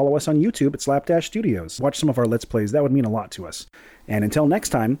you can follow us on YouTube at Slapdash Studios. Watch some of our Let's Plays. That would mean a lot to us. And until next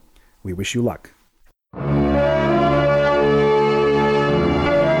time, we wish you luck.